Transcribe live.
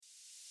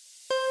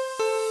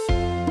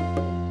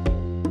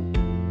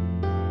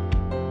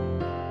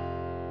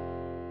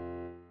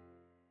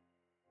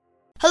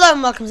Hello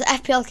and welcome to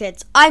FPL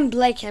Kids. I'm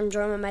Blake and I'm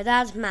joined by my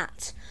dad,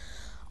 Matt.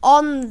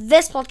 On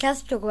this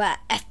podcast, we talk about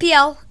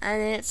FPL,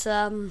 and it's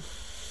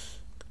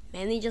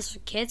mainly just for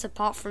kids,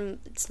 apart from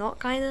it's not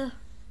kind of.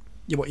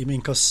 Yeah, what you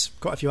mean? Because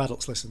quite a few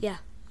adults listen. Yeah,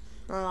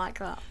 I like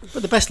that.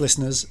 But the best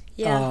listeners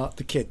are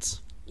the kids.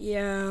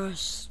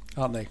 Yes.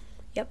 Aren't they?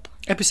 Yep.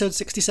 Episode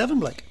 67,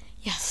 Blake.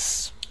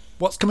 Yes.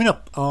 What's coming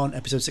up on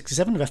episode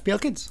 67 of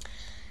FPL Kids?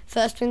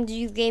 First, we're going to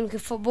do the game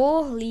of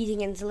football, leading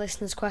into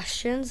listeners'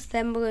 questions.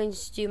 Then we're going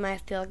to do my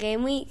FPL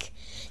game week.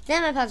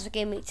 Then my plans for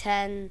game week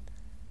 10.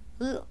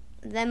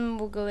 Then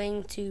we're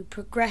going to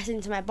progress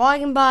into my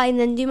bargain buy and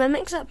then do my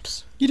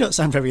mix-ups. You don't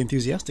sound very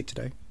enthusiastic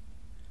today.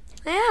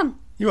 I am.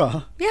 You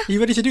are? Yeah. Are you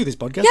ready to do this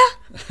podcast?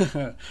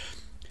 Yeah.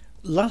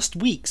 Last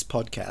week's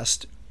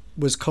podcast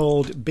was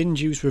called Bin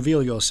Juice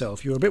Reveal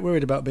Yourself. You were a bit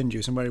worried about Bin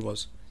Juice and where he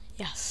was.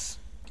 Yes.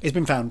 It's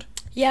been found.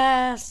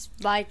 Yes,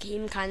 like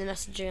him kind of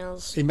messaging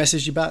us. He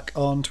messaged you back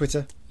on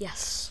Twitter.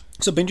 Yes.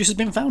 So Bin Juice has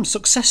been found.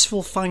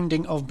 Successful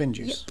finding of Bin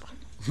Juice.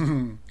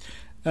 Yep.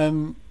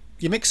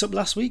 Your mix-up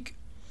last week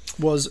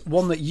was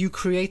one that you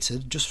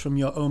created just from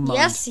your own mind.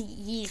 Yes,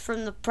 he's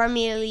from the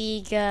Premier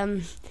League.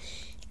 The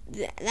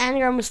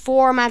anagram was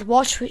forum I'd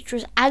watched, which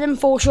was Adam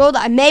Forshaw,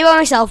 that I made by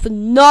myself with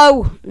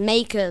no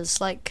makers,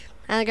 like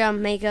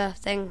anagram maker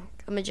thing,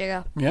 a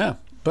jigger. Yeah,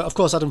 but of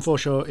course Adam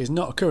Forshaw is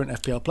not a current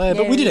FPL player,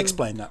 but we did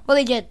explain that. Well,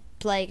 he did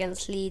play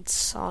against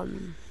Leeds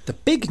on... The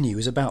big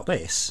news about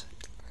this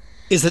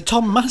is that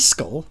Tom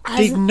Maskell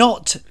did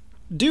not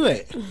do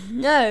it.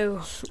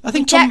 No. I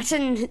think checked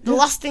and the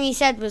last thing he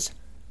said was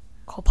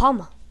Cole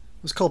Palmer.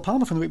 It was Cole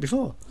Palmer from the week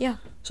before. Yeah.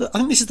 So I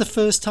think this is the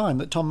first time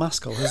that Tom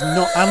Maskell has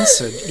not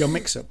answered your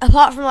mix-up.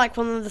 Apart from like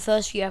one of the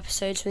first few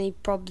episodes when he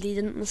probably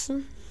didn't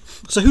listen.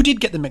 So who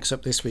did get the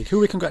mix-up this week? Who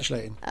are we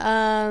congratulating?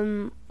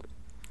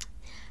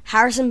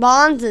 Harrison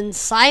Barnes and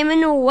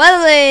Simon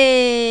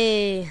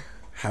Welly.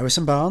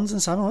 Harrison Barnes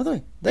and Simon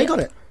Weatherly. They got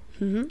it.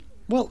 Mm-hmm.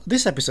 Well,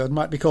 this episode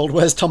might be called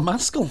Where's Tom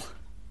Maskell?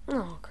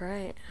 Oh,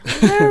 great.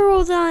 Where are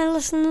all the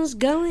listeners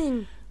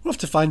going? We'll have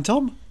to find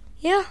Tom.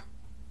 Yeah.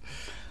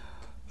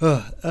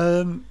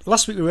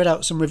 Last week we read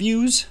out some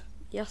reviews.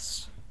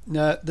 Yes.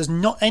 There's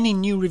not any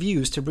new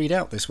reviews to read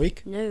out this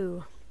week.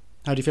 No.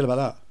 How do you feel about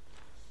that?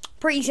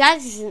 Pretty sad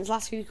since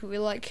last week we were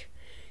like,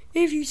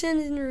 if you send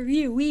in a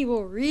review, we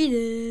will read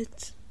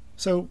it.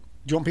 So,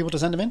 do you want people to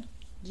send them in?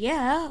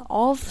 Yeah,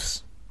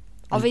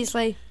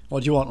 obviously. Or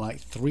do you want like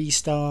 3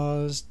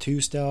 stars, 2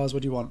 stars?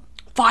 What do you want?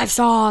 5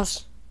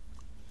 stars.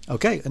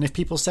 Okay, and if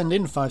people send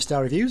in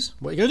 5-star reviews,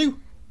 what are you going to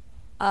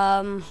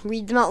do?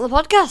 Read them out on the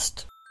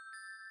podcast.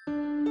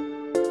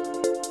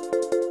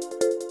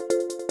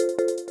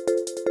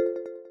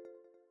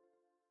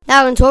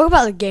 Now we're going to talk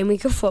about the game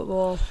week of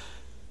football.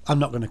 I'm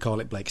not going to call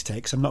it Blake's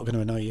Takes. I'm not going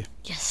to annoy you.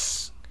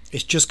 Yes.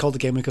 It's just called the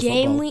Game Week of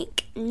Football. Game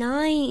week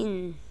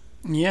 9.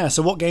 Yeah,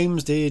 so what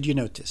games did you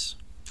notice?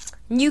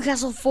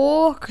 Newcastle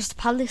 4, Crystal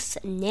Palace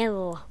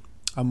 0.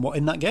 And what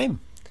in that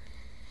game?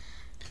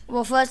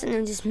 Well, first I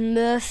noticed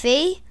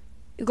Murphy,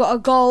 who got a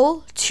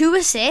goal, 2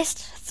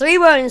 assists, 3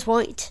 bonus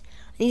points,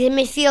 and he's a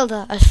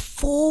midfielder at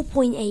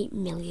 4.8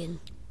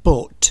 million.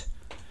 But,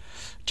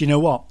 do you know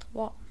what?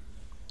 What?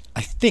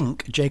 I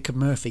think Jacob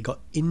Murphy got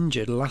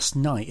injured last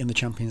night in the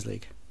Champions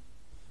League.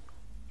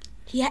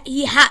 He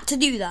had to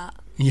do that.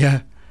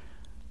 Yeah.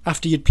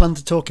 After you'd planned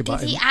to talk about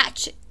Did he him,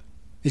 actually...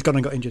 he's gone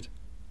and got injured.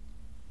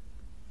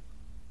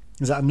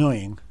 Is that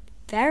annoying?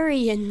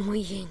 Very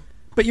annoying.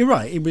 But you're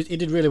right, he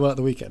did really well at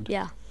the weekend.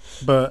 Yeah.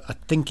 But I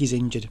think he's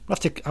injured. We'll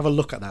have to have a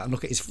look at that and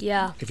look at if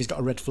he's got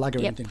a red flag or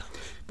anything.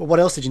 But what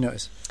else did you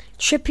notice?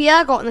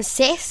 Trippier got an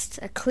assist,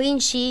 a clean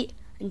sheet,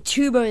 and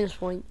 2 bonus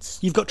points.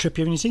 You've got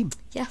Trippier in your team.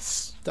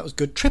 Yes. That was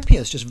good.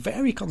 Trippier's just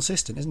very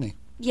consistent, isn't he?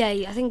 Yeah,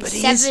 I think But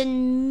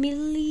 7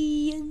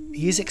 million.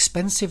 He is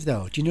expensive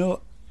though. Do you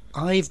know,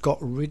 I've got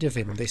rid of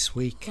him this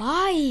week.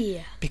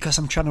 Why? Because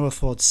I'm trying to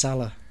afford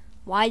Salah.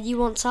 Why do you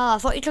want Salah? I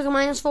thought you took a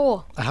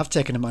 -4. I have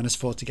taken a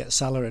 -4 to get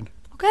Salah in.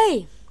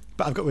 Okay.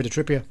 But I've got rid of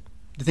Trippier.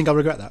 Do you think I'll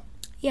regret that?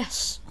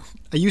 Yes.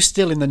 Are you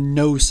still in the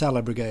no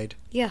Salah brigade?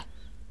 Yeah.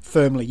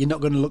 Firmly, you're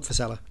not going to look for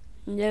Salah?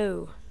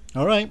 No.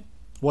 Alright.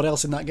 What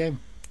else in that game?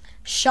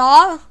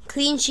 Shaw,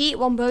 clean sheet,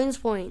 1 bonus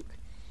point.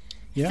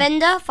 Yeah.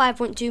 Fender,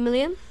 5.2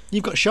 million.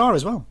 You've got Shaw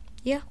as well.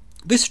 Yeah.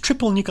 This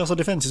triple Newcastle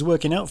defence is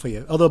working out for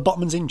you. Although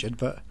Botman's injured,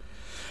 but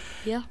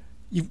Yeah.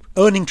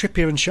 owning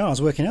Trippier and Shaw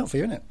is working out for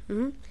you, isn't it?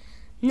 Mm-hmm.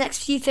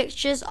 Next few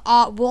fixtures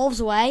are Wolves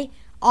away,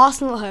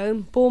 Arsenal at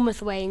home,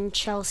 Bournemouth away, and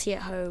Chelsea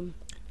at home.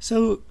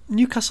 So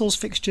Newcastle's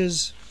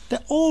fixtures,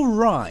 they're all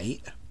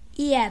right.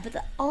 Yeah, but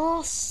the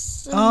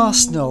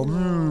Arsenal...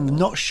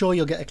 not sure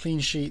you'll get a clean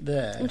sheet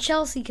there. And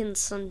Chelsea can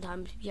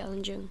sometimes be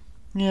challenging.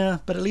 Yeah,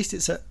 but at least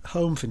it's at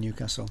home for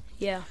Newcastle.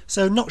 Yeah.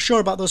 So not sure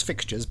about those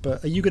fixtures,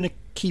 but are you going to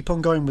keep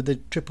on going with the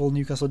triple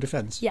Newcastle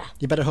defence? Yeah.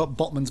 You better hope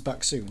Botman's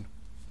back soon.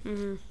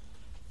 Mm-hmm.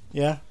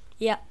 Yeah?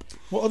 Yep.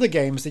 What other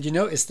games did you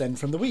notice then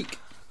from the week?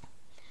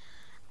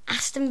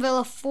 Aston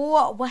Villa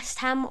 4, West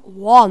Ham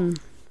 1.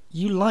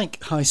 You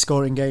like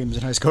high-scoring games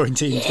and high-scoring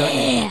teams, don't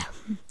you? Yeah.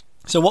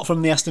 So what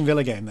from the Aston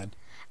Villa game then?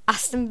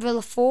 Aston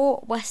Villa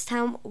 4, West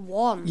Ham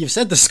 1. You've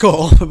said the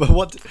score, but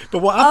what happened?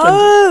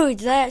 Oh,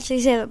 did I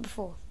actually say that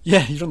before?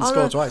 Yeah, you've done the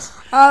score no. twice.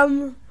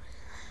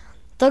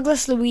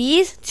 Douglas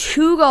Luiz,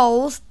 2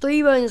 goals,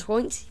 3 bonus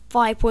points,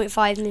 5.5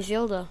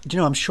 midfielder. Do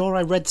you know, I'm sure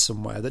I read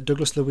somewhere that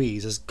Douglas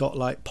Luiz has got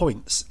like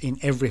points in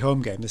every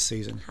home game this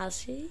season.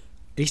 Has he?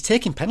 He's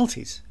taking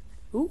penalties.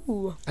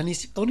 Ooh. And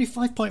he's only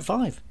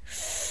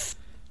 5.5.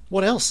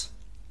 What else?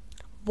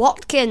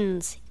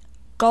 Watkins,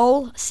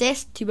 goal,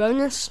 assist, 2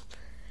 bonus.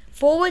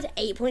 Forward,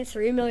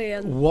 8.3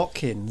 million.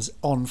 Watkins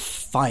on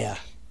fire.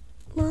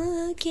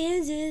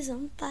 Watkins is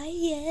on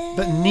fire.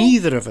 But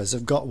neither of us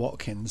have got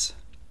Watkins,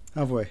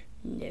 have we?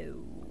 No.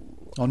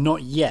 Or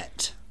not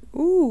yet.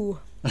 Ooh.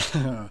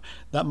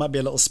 That might be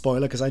a little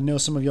spoiler because I know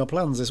some of your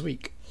plans this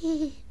week.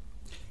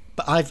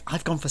 But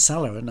I've gone for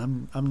Salah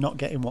and I'm not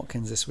getting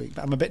Watkins this week.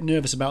 But I'm a bit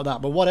nervous about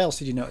that. But what else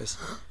did you notice?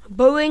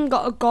 Bowen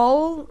got a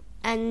goal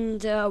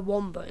and 1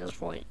 bonus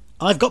point.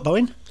 I've got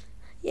Bowen.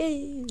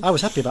 Yay. I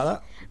was happy about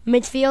that.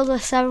 Midfielder,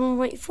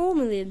 7.4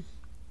 million.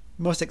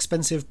 Most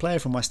expensive player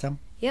from West Ham.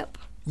 Yep.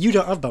 You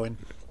don't have Bowen.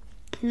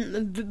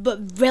 But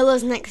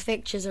Villa's next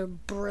fixtures are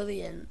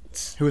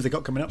brilliant. Who have they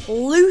got coming up?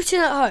 Luton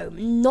at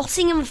home,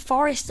 Nottingham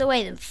Forest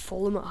away, then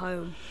Fulham at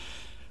home.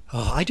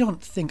 Oh, I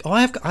don't think... Oh,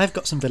 I've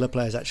got some Villa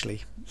players,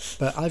 actually.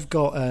 But I've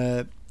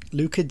got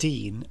Luca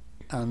Dean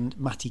and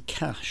Matty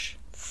Cash.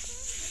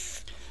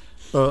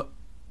 But,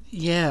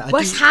 yeah...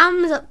 West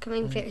Ham's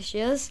upcoming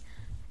fixtures,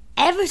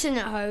 Everton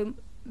at home,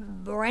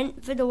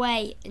 Brentford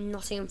away, and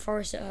Nottingham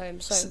Forest at home.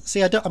 So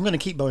See, I'm going to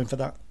keep Bowen for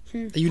that.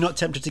 Are you not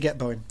tempted to get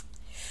Bowen?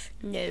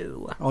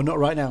 no. Oh, not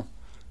right now.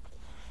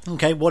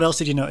 Okay, what else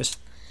did you notice?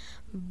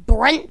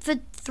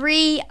 Brentford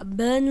 3,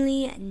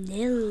 Burnley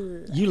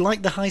 0. You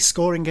like the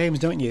high-scoring games,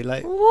 don't you?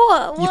 Like,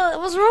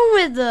 What's wrong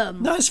with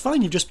them? no, it's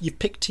fine. You've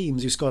picked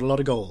teams who scored a lot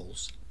of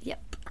goals.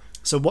 Yep.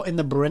 So what in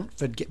the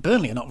Brentford...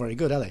 Burnley are not very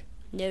good, are they?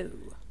 No.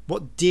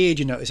 What did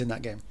you notice in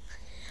that game?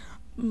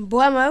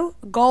 Buemo,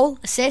 goal,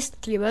 assist,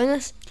 3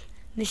 bonus.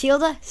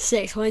 Midfielder,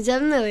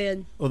 6.7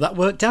 million. Well, that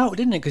worked out,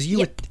 didn't it? Because you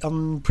were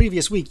on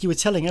previous week, you were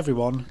telling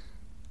everyone,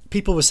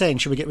 people were saying,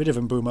 should we get rid of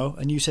Mbumo?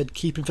 And you said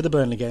keep him for the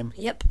Burnley game.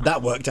 Yep.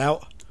 That worked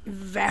out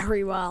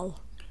Very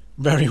well.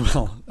 very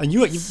well. And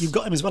you've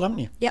got him as well, haven't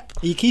you? Yep.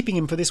 Are you keeping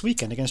him for this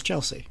weekend against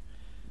Chelsea?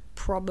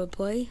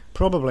 Probably.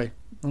 Probably.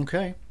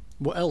 Okay.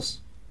 What else?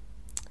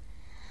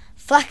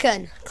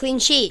 Flecken, clean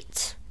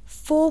sheet,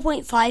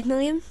 4.5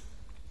 million.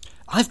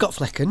 I've got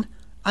Flecken.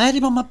 I had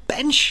him on my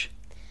bench.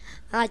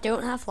 I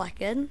don't have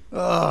Flecken.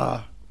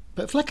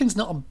 But Flecken's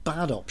not a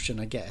bad option,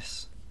 I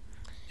guess.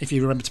 If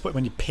you remember to put him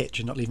on your pitch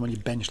and not leave him on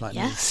your bench like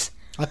Yes.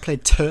 me. I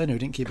played Turner, who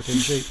didn't keep a clean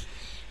sheet.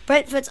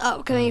 Brentford's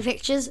upcoming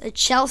fixtures are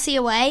Chelsea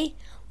away,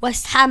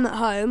 West Ham at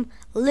home,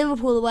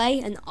 Liverpool away,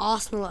 and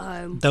Arsenal at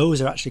home.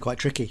 Those are actually quite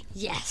tricky.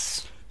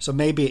 Yes. So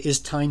maybe it is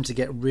time to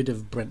get rid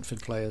of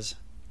Brentford players.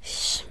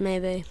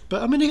 Maybe.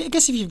 But I mean, I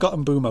guess if you've got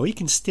Mbumo, he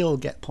can still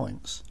get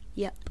points.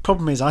 Yep. The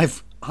problem is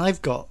I've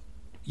got,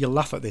 you'll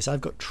laugh at this,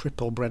 I've got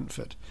triple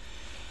Brentford.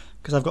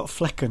 Because I've got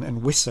Flecken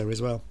and Wisser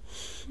as well.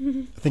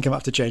 I think I might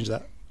have to change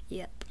that.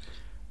 Yep.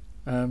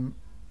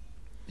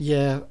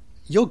 Yeah,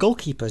 your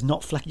goalkeeper is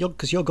not Flecken,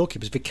 because your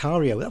goalkeeper is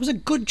Vicario. That was a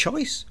good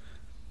choice.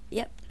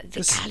 Yep.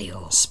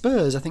 Vicario.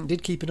 Spurs, I think,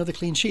 did keep another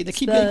clean sheet. They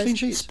keep getting clean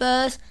sheets.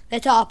 Spurs, the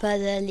top of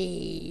the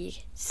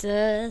league.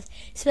 Spurs.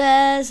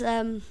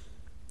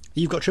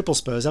 You've got triple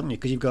Spurs, haven't you?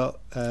 Because you've got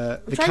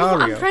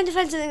Vicario. I'm trying to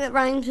find something that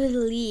rhymes with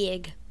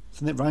league.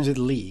 Something that rhymes with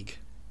league.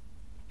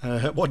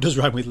 What does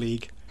rhyme with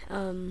league?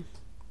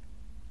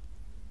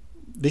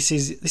 This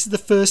is the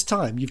first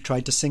time you've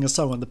tried to sing a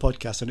song on the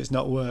podcast and it's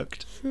not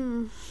worked.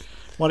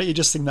 Why don't you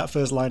just sing that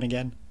first line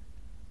again?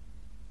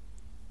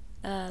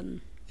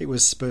 It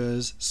was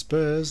Spurs,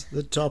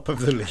 the top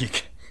of the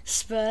league.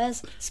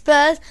 Spurs,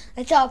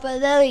 the top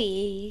of the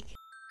league.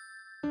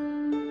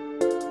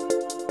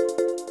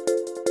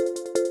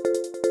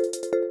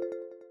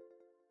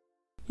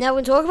 Now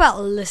we'll talk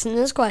about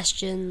listeners'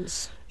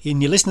 questions.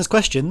 In your listeners'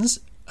 questions,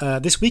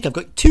 this week I've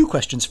got 2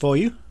 questions for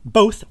you,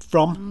 both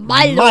from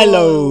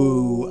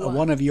Milo.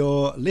 one of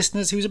your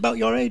listeners who's about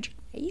your age.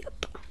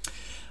 Yep.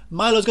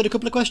 Milo's got a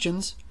couple of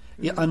questions.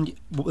 Yeah, and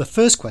the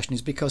first question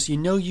is because you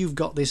know you've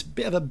got this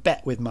bit of a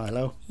bet with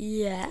Milo.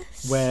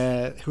 Yes.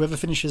 Where whoever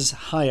finishes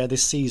higher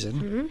this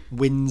season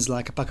wins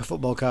like a pack of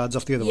football cards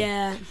off the other one.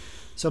 Yeah.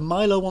 So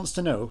Milo wants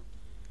to know,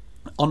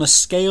 on a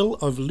scale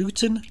of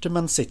Luton to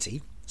Man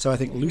City, so I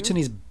think Luton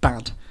is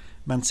bad,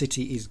 Man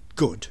City is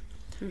good.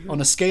 On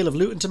a scale of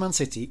Luton to Man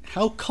City,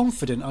 how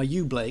confident are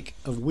you, Blake,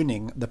 of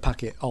winning the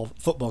packet of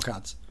football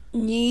cards?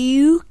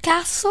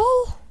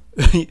 Newcastle?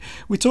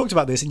 We talked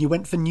about this and you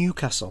went for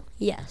Newcastle.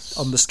 Yes.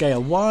 On the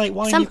scale. Why I'm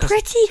Newcastle?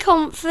 pretty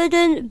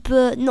confident,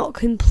 but not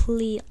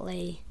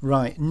completely.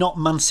 Right, not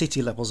Man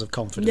City levels of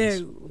confidence.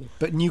 No.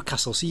 But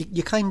Newcastle. So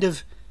you're kind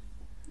of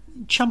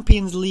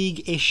Champions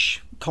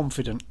League-ish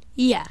confident.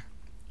 Yeah.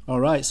 All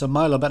right, so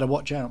Milo better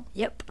watch out.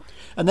 Yep.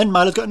 And then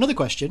Milo's got another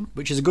question,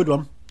 which is a good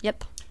one.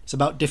 Yep. It's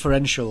about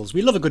differentials.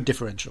 We love a good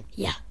differential.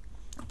 Yeah.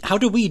 How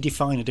do we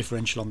define a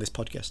differential on this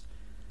podcast?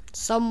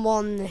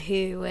 Someone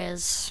who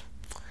is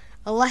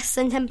less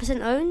than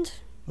 10% owned.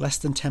 Less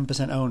than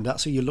 10% owned.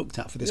 That's who you looked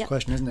at for this Yep.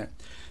 question, isn't it?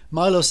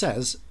 Milo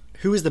says,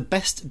 who is the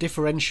best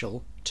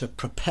differential to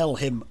propel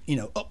him,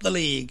 up the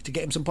league to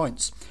get him some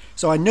points?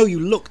 So I know you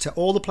looked at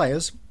all the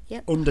players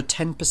Yep. under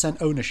 10%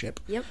 ownership.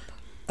 Yep.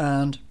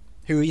 And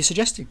who are you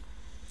suggesting?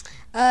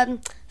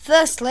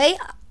 Firstly,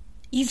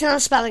 you've done a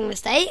spelling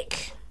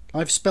mistake.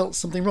 I've spelt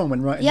something wrong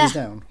when writing Yeah. these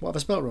down. What have I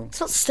spelt wrong? It's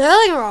not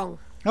Sterling wrong.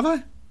 Have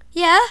I?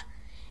 Yeah.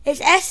 It's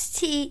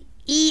Sterling.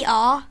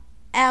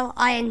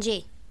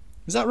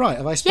 Is that right?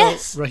 Have I spelt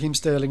Yes. Raheem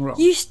Sterling wrong?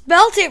 You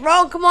spelt it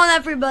wrong. Come on,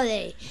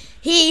 everybody.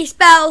 He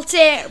spelt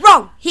it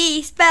wrong.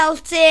 He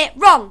spelt it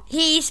wrong.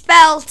 He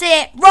spelt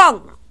it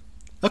wrong.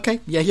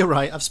 Okay, yeah, you're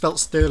right. I've spelt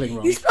Sterling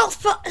wrong. You spelt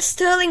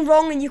Sterling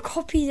wrong and you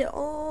copied it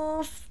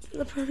off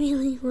the Premier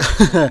League.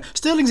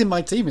 Sterling's in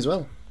my team as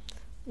well.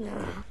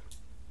 No.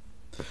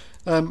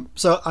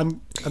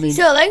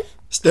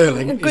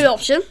 Sterling A good is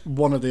option.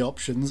 one of the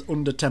options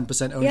under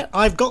 10% owned. Yep.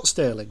 I've got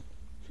Sterling.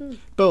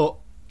 But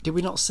did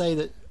we not say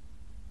that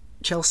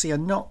Chelsea are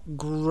not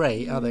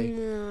great, are they?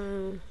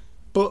 No.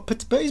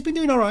 But he's been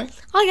doing all right.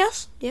 I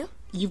guess. Yeah.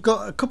 You've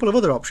got a couple of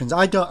other options.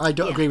 I don't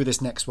agree with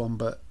this next one,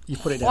 but you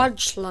put it down.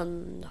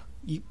 Hodgland.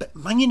 But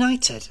Man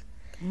United,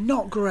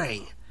 not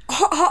great.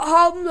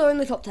 They're in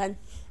the top 10.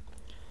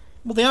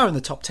 Well, they are in the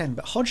top 10,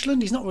 but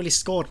Hodgland, he's not really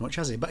scored much,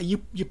 has he? But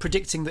you're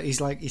predicting that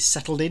he's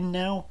settled in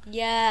now,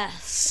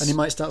 Yes. and he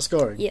might start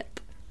scoring.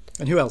 Yep.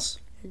 And who else?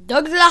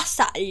 Douglas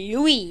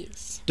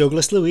Luiz.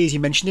 Douglas Luiz.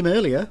 You mentioned him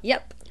earlier.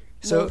 Yep.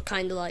 So- Well,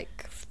 kind of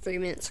like 3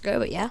 minutes ago,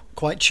 but yeah.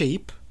 Quite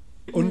cheap,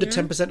 under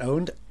 10%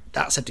 owned.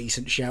 That's a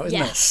decent shout, isn't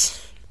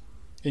Yes.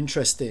 it?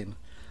 Interesting.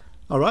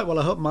 All right. Well,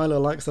 I hope Milo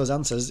likes those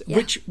answers.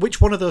 Yeah.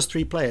 Which one of those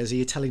three players are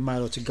you telling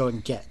Milo to go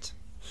and get,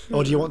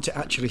 or do you want to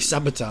actually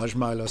sabotage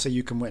Milo so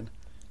you can win?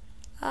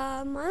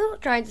 I'm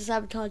not trying to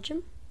sabotage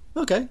him.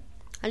 Okay.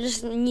 I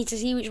just need to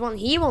see which one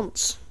he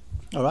wants.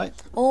 All right.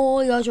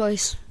 All your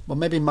choice. Well,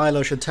 maybe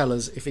Milo should tell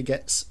us if he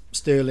gets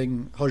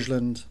Sterling,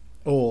 Hodgland,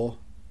 or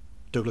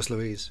Douglas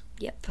Luiz,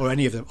 Yep. or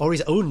any of them, or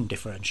his own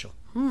differential.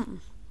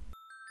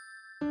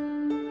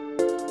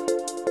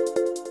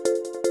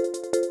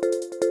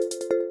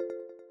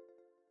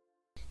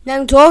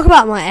 Now talk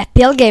about my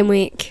FPL game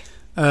week.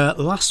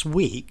 Last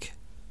week,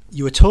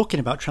 you were talking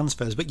about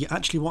transfers, but you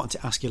actually wanted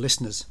to ask your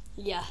listeners.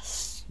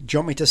 Yes. Do you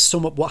want me to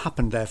sum up what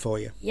happened there for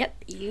you?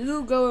 Yep.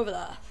 You go over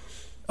there.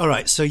 All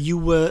right, so you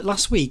were,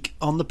 last week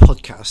on the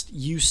podcast,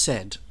 you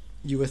said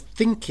you were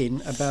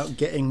thinking about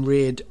getting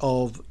rid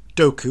of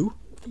Doku,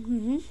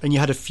 and you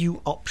had a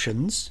few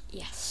options,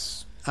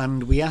 Yes.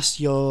 and we asked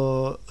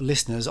your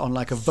listeners on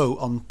a vote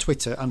on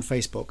Twitter and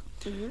Facebook,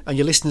 and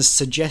your listeners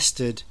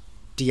suggested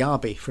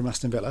Diaby from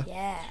Aston Villa,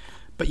 Yeah.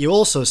 but you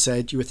also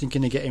said you were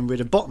thinking of getting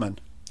rid of Botman,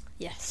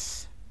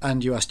 Yes.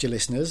 and you asked your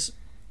listeners,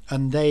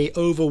 and they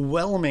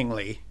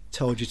overwhelmingly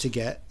told you to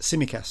get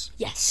Tsimikas.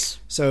 Yes.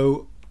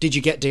 So, did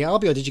you get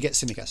Diaby or did you get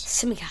Tsimikas?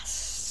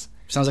 Tsimikas.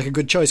 Sounds like a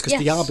good choice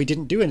because Yes. Diaby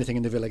didn't do anything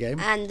in the Villa game.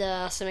 And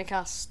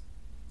Tsimikas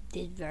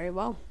did very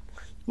well.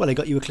 Well, he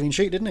got you a clean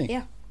sheet, didn't he?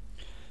 Yeah.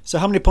 So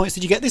how many points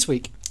did you get this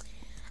week?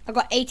 I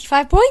got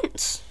 85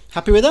 points.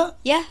 Happy with that?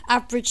 Yeah.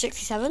 Average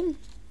 67.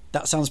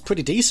 That sounds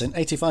pretty decent.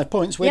 85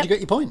 points. Where'd Yep. you get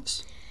your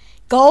points?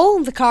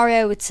 Goal,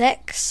 Vicario with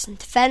 6.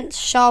 Defence,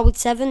 Shaw with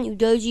 7.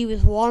 Udoji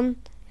with 1.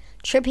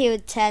 Trippier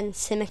with 10.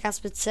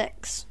 Tsimikas with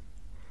 6.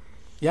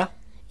 Yeah?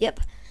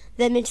 Yep.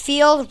 Then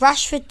midfield,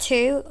 Rashford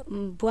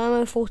 2.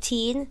 Bueno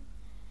 14.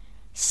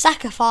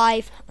 Saka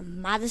 5.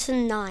 And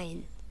Maddison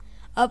 9.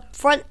 Up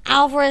front,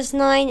 Alvarez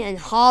 9 and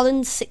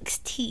Haaland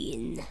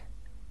 16.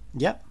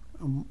 Yep.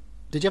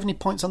 Did you have any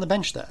points on the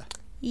bench there?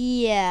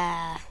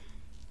 Yeah.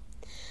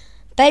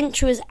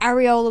 Bench was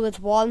Areola with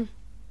 1.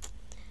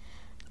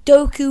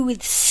 Doku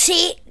with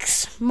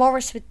 6.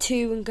 Morris with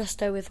 2 and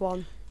Gusto with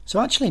 1. So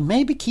actually,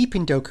 maybe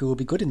keeping Doku will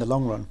be good in the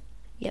long run.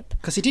 Yep.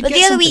 Because he did But get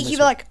the other something week this you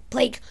were like,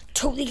 Blake,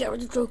 totally get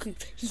rid of Doku.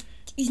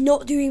 He's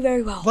not doing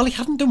very well. Well, he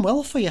hadn't done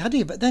well for you, had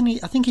he? But then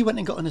I think he went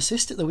and got an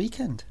assist at the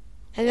weekend.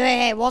 Anyway,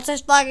 hey, what's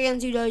this flag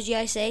against Udoji,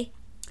 I say?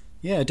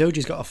 Yeah,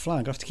 Doji's got a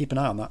flag. I have to keep an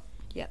eye on that.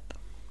 Yep.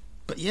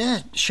 But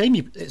yeah,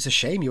 it's a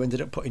shame you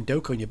ended up putting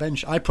Doku on your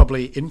bench. I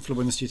probably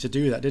influenced you to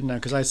do that, didn't I?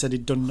 Because I said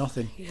he'd done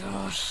nothing.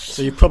 Yes.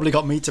 So you probably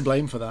got me to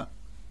blame for that.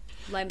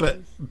 Blame But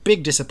him.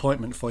 big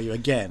disappointment for you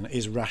again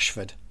is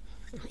Rashford.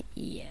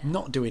 Yeah.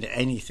 Not doing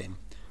anything.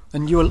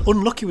 And you were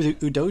unlucky with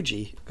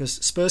Udoji because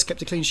Spurs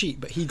kept a clean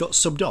sheet, but he got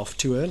subbed off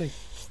too early.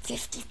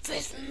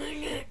 55th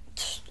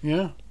minute.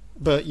 Yeah.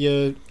 But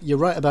you're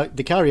right about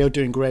Vicario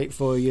doing great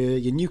for you.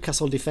 Your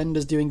Newcastle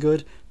defenders doing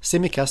good.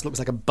 Tsimikas looks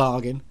like a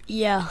bargain.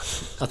 Yeah.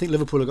 I think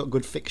Liverpool have got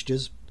good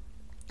fixtures.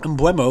 And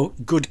Buemo,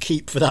 good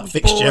keep for that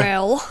fixture.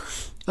 Well.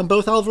 And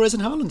both Alvarez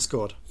and Haaland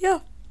scored. Yeah.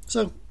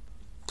 So,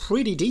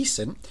 pretty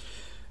decent.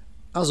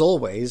 As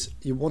always,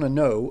 you want to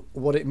know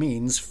what it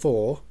means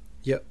for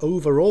your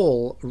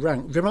overall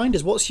rank. Remind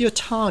us, what's your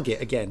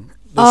target again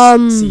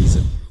this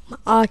season?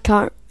 I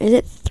can't. Is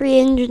it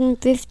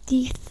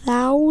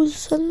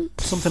 350,000?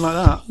 Something like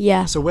that.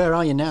 Yeah. So where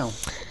are you now?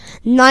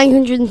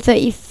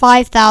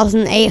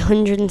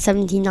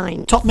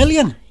 935,879. Top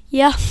million.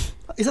 Yeah.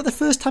 Is that the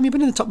first time you've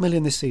been in the top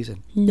million this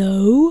season?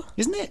 No.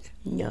 Isn't it?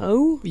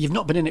 No. You've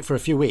not been in it for a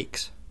few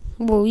weeks.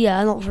 Well,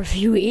 yeah, not for a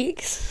few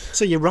weeks.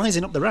 So you're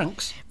rising up the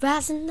ranks.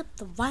 Rising up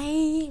the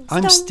ranks.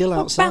 I'm still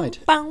outside.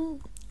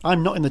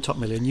 I'm not in the top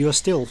million. You are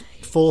still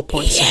 4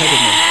 points ahead of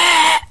me.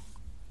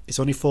 It's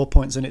only 4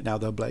 points in it now,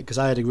 though, Blake, because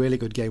I had a really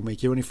good game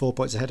week. You're only 4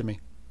 points ahead of me.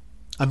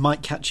 I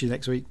might catch you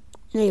next week.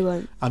 No, you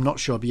won't. I'm not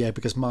sure, but yeah,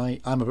 because I'm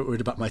a bit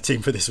worried about my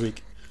team for this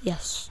week.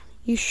 Yes,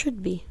 you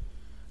should be.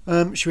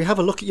 Should we have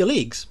a look at your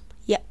leagues?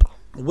 Yep.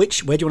 Where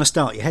do you want to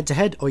start? Your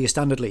head-to-head or your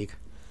standard league?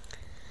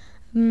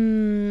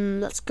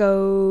 Let's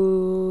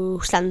go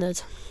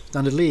standard.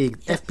 Standard league.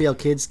 Yep. FPL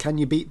Kids, Can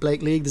You Beat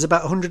Blake League? There's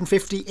about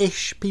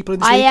 150-ish people in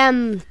this league. I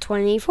am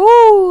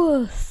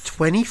 24th.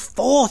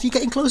 24th? You're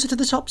getting closer to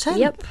the top 10?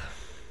 Yep.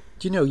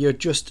 Do you know you're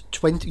just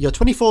you're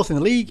 24th in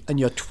the league and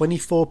you're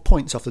 24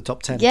 points off the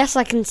top 10? Yes,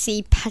 I can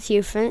see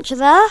Patio Furniture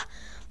there.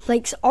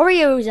 Blake's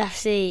Oreos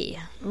FC.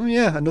 Oh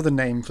yeah, another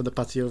name for the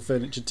Patio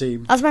Furniture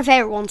team. That's my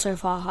favourite one so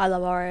far. I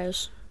love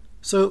Oreos.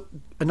 So,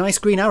 a nice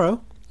green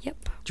arrow.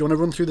 Yep. Do you want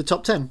to run through the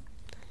top 10?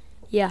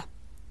 Yeah.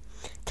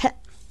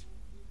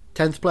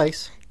 10th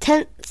place.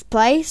 10th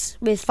place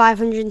with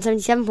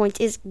 577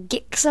 points is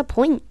Gixer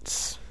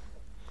Points.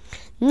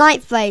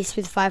 9th place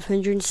with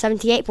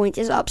 578 points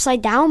is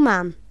Upside Down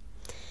Man.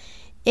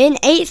 In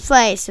 8th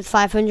place with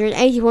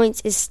 580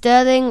 points is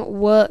Sterling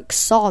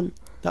Works On.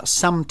 That's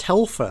Sam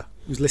Telfer,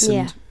 who's listened.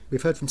 Yeah.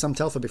 We've heard from Sam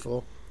Telfer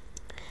before.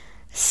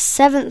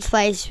 7th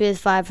place with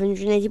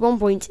 581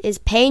 points is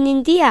Payne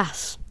in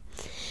Diaz.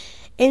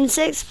 In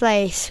 6th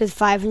place with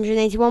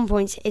 581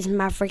 points is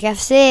Maverick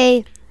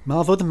FC.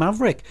 Marvo the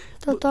Maverick.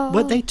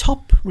 Were they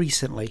top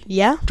recently?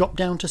 Yeah. Dropped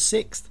down to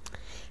 6th.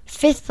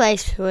 5th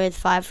place with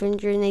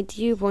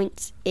 582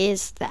 points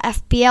is the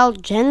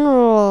FPL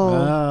General.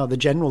 Ah, the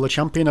General, the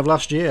champion of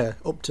last year,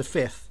 up to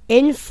 5th.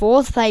 In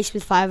 4th place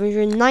with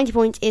 590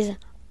 points is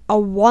A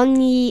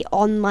One Ye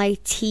On My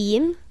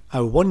Team.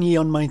 A One Ye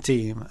On My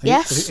Team.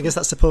 Yes. I guess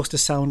that's supposed to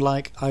sound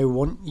like I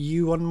want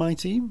you on my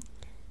team.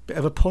 Bit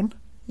of a pun.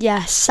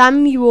 Yeah,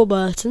 Samuel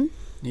Burton.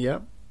 Yeah.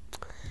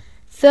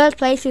 3rd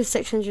place with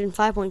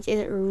 605 points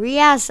is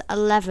Riaz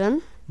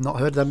 11. Not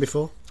heard them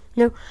before.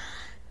 No.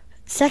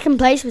 2nd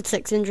place with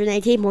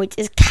 618 points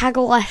is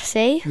Kaggle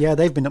FC. Yeah,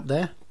 they've been up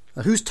there.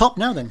 Who's top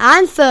now then?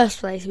 And 1st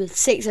place with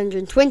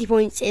 620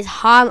 points is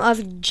Harm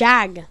of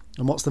Jag.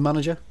 And what's the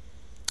manager?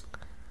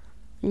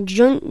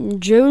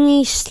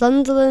 Johnny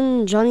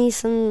Sunderland,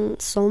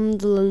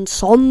 Sunderland,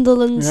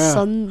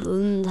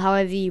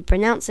 however you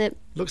pronounce it.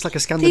 Looks like a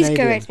Scandinavian. Please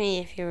correct me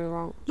if you're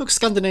wrong. Looks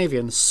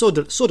Scandinavian.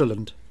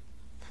 Sutherland.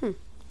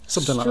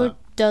 Something like that.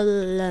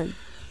 Sutherland.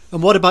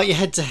 And what about your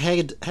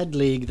head-to-head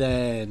league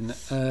then?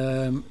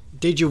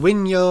 Did you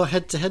win your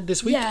head-to-head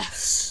this week?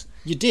 Yes.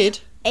 You did?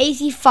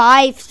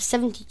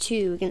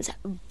 85-72 against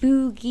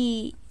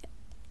Boogie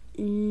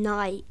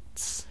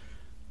Knights.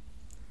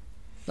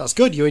 That's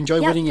good. You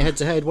enjoy winning your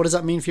head-to-head. What does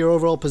that mean for your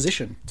overall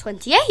position?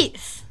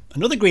 28th.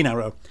 Another green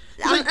arrow.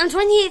 I'm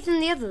 28th in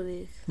the other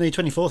league. No, you're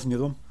 24th in the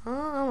other one. Oh,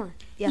 am I?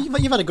 Yeah.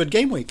 You've had a good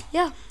game week.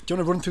 Yeah. Do you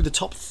want to run through the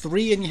top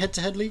 3 in your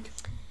head-to-head league?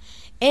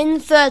 In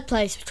 3rd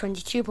place with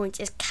 22 points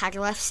is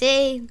Kaggle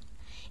FC.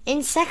 In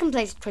 2nd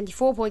place with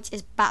 24 points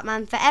is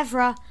Batman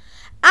Forever.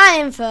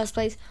 And in 1st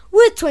place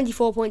with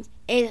 24 points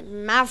is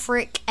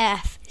Maverick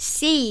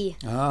FC.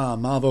 Ah,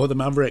 Marvo the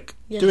Maverick.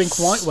 Yes. Doing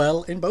quite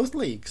well in both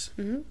leagues.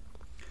 Mm-hmm.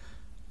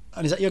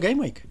 And is that your game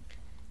week?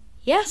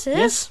 Yes, it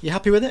is. You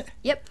happy with it?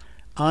 Yep.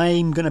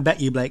 I'm going to bet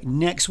you, Blake,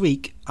 next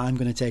week I'm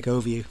going to take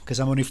over you because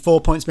I'm only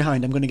 4 points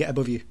behind. I'm going to get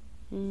above you.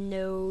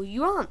 No,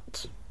 you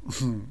aren't.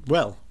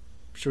 Well,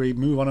 shall we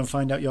move on and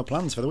find out your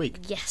plans for the week?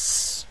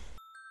 Yes.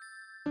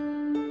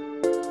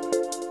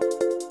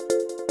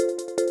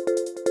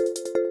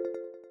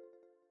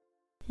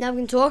 Now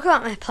we can talk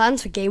about my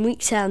plans for game week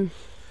 10.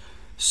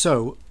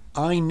 So,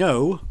 I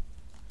know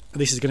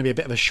this is going to be a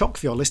bit of a shock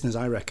for your listeners,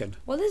 I reckon.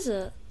 What is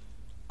it?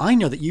 I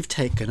know that you've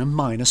taken a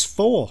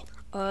 -4,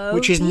 Oh,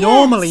 which is yes.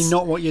 normally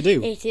not what you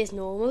do. It is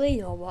normally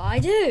not what I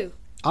do.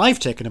 I've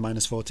taken a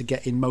 -4 to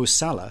get in Mo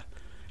Salah.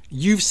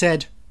 You've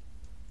said...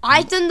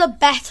 I've done the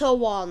better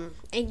one.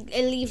 It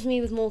leaves me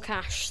with more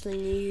cash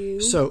than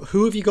you. So,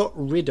 who have you got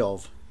rid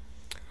of?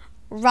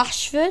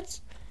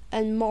 Rashford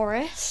and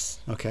Morris.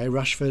 Okay,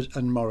 Rashford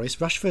and Morris.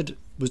 Rashford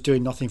was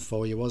doing nothing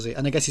for you, was he?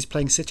 And I guess he's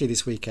playing City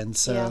this weekend.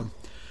 So, Yeah.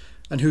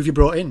 And who have you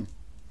brought in?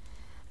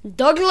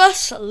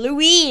 Douglas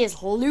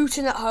Louise,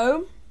 Luton at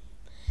home.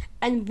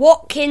 And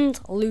Watkins,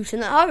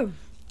 Luton at home.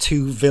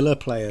 2 Villa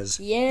players.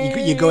 Yeah.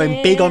 You're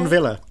going big on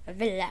Villa.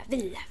 Villa.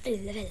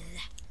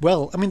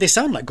 Well, I mean, they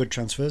sound like good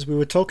transfers. We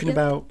were talking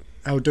about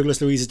how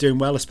Douglas Luiz is doing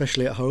well,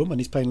 especially at home, and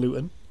he's playing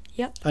Luton.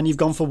 Yep. And you've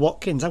gone for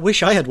Watkins. I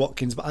wish I had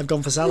Watkins, but I've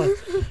gone for Salah.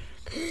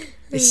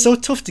 It's so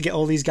tough to get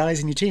all these guys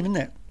in your team, isn't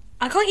it?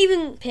 I can't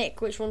even pick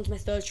which one's my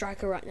third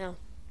striker right now.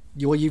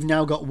 You've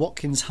now got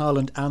Watkins,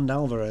 Haaland and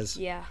Alvarez.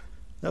 Yeah.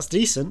 That's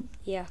decent.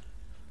 Yeah.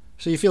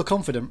 So you feel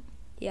confident?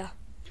 Yeah.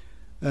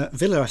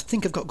 Villa, I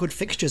think, have got good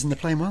fixtures and they're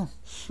playing well.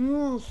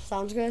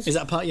 Sounds good. Is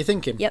that part you're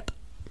thinking? Yep.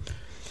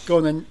 Go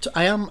on then.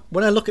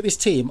 When I look at this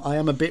team, I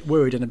am a bit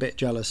worried and a bit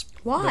jealous.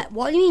 Why?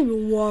 What do you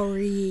mean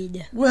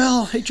worried?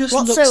 Well, it just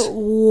What's looks... so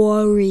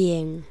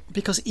worrying?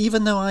 Because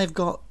even though I've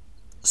got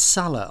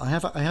Salah, I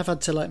have had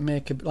to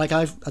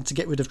I've had to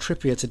get rid of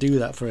Trippier to do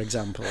that, for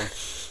example.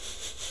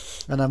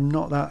 And I'm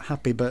not that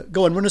happy. But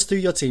go on, run us through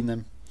your team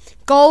then.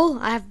 Goal,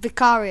 I have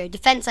Vicario.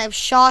 Defence, I have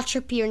Shaw,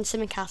 Trippier and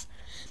Tsimikas.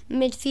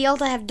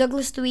 Midfield, I have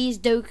Douglas Luiz,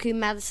 Doku,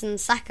 Maddison,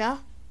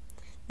 Saka.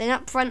 Then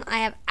up front, I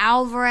have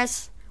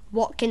Alvarez,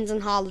 Watkins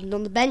and Haaland.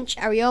 On the bench,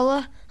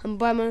 Areola,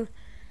 Mbeumo,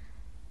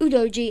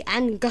 Udoji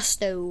and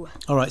Gusto.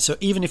 Alright, so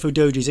even if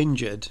Udoji's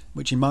injured,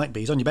 which he might be,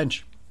 he's on your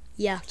bench.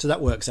 Yeah. So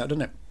that works out,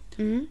 doesn't it?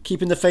 Mm-hmm.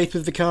 Keeping the faith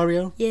with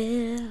Vicario.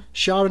 Yeah.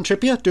 Shah and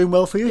Trippier, doing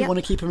well for you. Yep. You want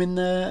to keep him in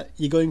there.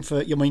 You're going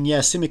for,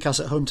 Tsimikas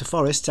at home to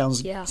Forest.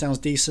 Sounds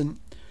decent.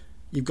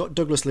 You've got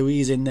Douglas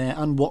Luiz in there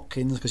and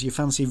Watkins because you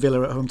fancy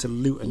Villa at home to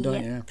Luton,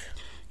 don't you?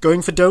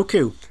 Going for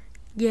Doku.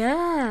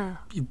 Yeah.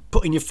 You're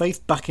putting your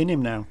faith back in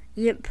him now.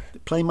 Yep.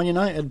 Playing Man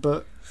United,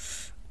 but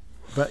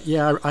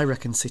yeah, I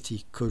reckon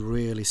City could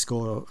really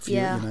score a few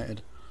at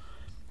United.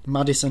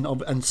 Maddison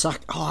and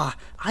Saka. Oh,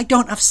 I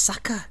don't have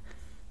Saka.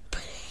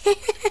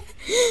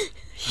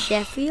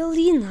 Sheffield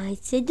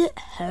United at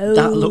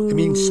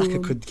home. Saka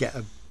could get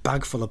a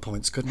bag full of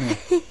points, couldn't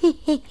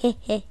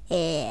he?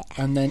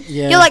 And then,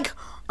 You're like,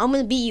 I'm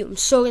going to beat you. I'm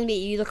so going to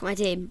beat you. Look at my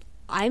team.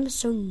 I'm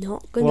so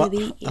not going to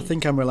beat you. I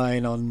think I'm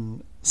relying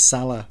on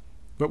Salah,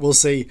 but we'll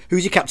see.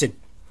 Who's your captain?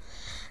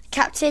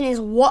 Captain is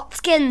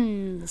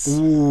Watkins.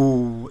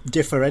 Ooh,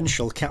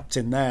 differential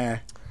captain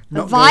there.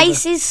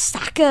 Vice is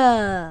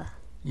Saka.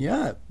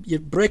 Yeah, you're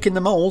breaking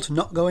the mould,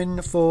 not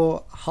going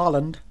for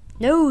Haaland.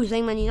 No,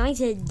 saying Man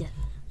United.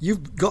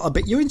 You've got a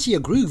bit. You're into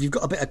your groove. You've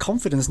got a bit of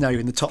confidence now.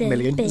 You're in the top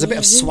million. There's a bit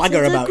of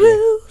swagger about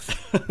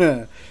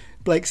you.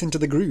 Blake's into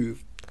the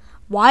groove.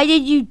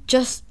 You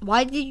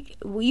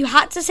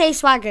had to say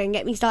swagger and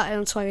get me started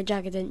on Swagger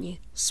Jagger, didn't you?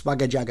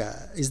 Swagger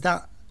Jagger. Is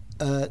that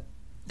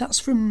that's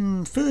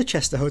from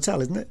Furchester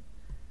Hotel, isn't it?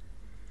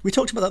 We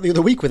talked about that the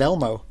other week with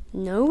Elmo.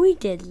 No, we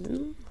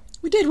didn't.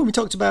 We did when we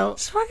talked about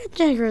Swagger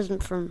Jagger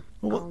isn't from.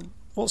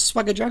 What's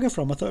Swagger Jagger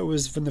from? I thought it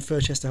was from the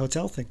Furchester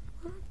Hotel thing.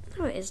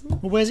 No, it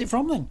isn't. Well, where's it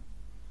from then?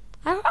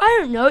 I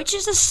don't know. It's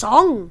just a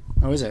song.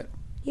 Oh, is it?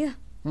 Yeah.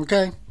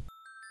 Okay.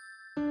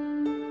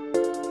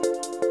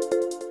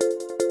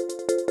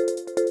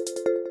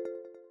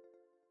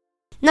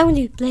 Now we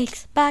do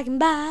Blake's Bargain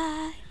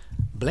Buy.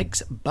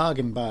 Blake's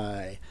Bargain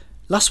Buy.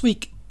 Last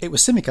week it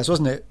was Tsimikas,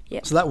 wasn't it?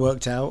 Yep. So that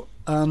worked out.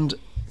 And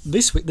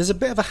this week there's a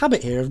bit of a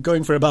habit here of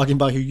going for a bargain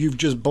buy who you've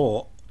just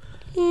bought.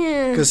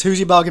 Yeah. Because who's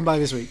your bargain buy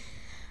this week?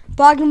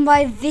 Bargain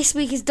buy this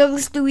week is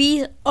Douglas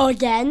Luiz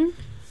again.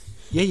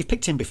 Yeah, you've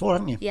picked him before,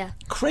 haven't you? Yeah.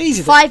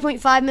 Crazy.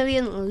 5.5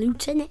 million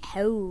Luton at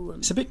home.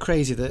 It's a bit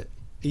crazy that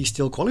he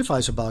still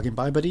qualifies for bargain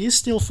buy, but he is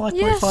still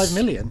 5.5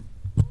 million.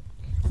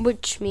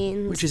 Which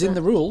means... Which is in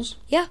the rules.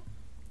 Yeah.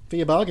 For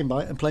your bargain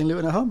buy and playing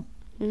Luton at home.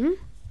 Mm-hmm.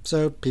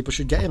 So people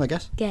should get him, I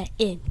guess. Get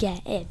him.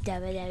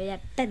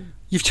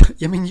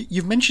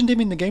 You've mentioned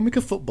him in the game week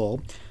of football.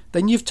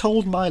 Then you've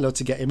told Milo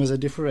to get him as a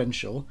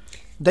differential.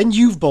 Then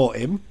you've bought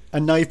him,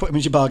 and now you've put him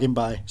as your bargain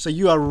buy. So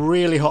you are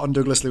really hot on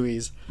Douglas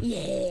Luiz. Yeah.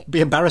 It'd be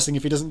embarrassing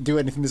if he doesn't do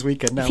anything this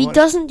weekend. Now, if he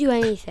doesn't do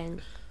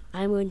anything,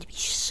 I'm going to be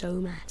so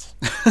mad.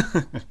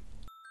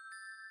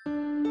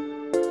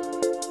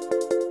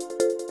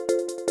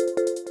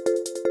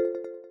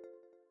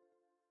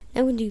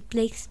 Now we do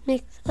Blake's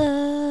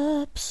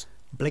Mix-Ups.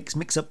 Blake's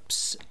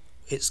Mix-Ups.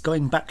 It's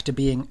going back to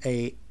being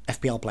a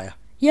FPL player.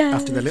 Yes.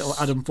 After the little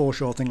Adam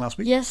Forshaw thing last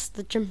week. Yes,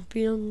 the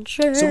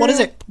championship. So what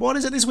is it? What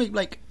is it this week,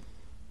 Blake?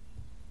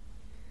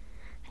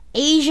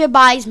 Asia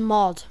buys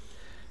mod.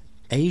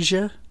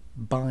 Asia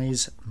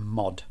buys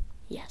mod.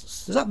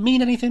 Yes. Does that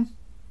mean anything?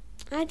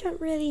 I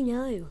don't really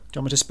know. Do you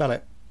want me to spell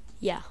it?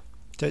 Yeah.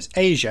 So it's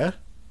Asia,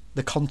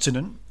 the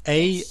continent,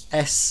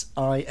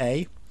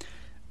 A-S-I-A,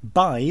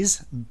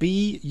 buys,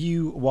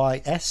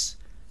 B-U-Y-S,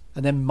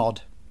 and then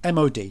mod,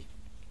 M-O-D.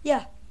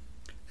 Yeah.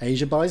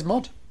 Asia buys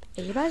mod.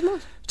 Asia buys mod.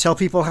 Tell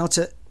people how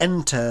to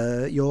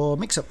enter your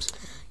mix-ups.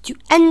 To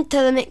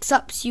enter the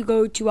mix-ups, you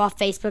go to our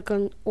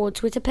Facebook or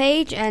Twitter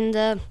page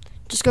and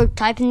just go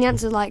type in the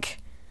answer like,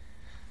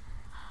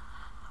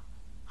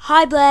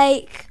 "Hi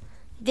Blake,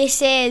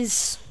 this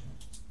is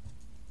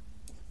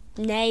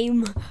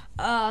name.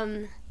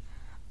 I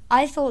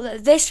thought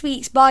that this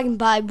week's bargain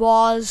buy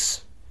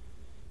was,"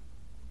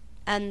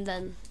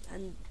 and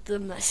the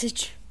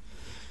message.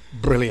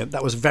 Brilliant.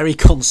 That was a very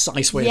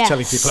concise way of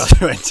telling people how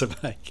to enter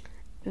Blake.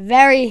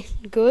 Very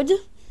good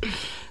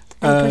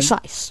and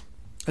precise.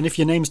 And if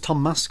your name's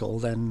Tom Maskell,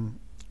 then...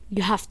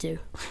 you have to.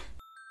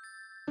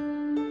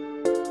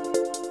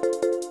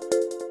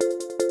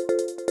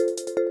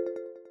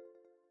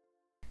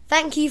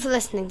 Thank you for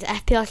listening to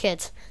FPL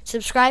Kids.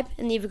 Subscribe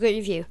and leave a good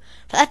review.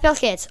 For FPL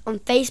Kids on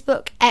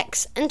Facebook,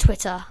 X and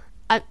Twitter.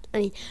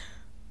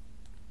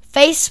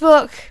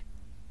 Facebook,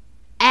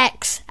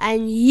 X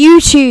and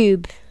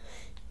YouTube.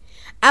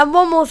 And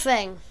one more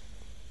thing.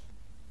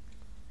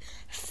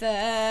 First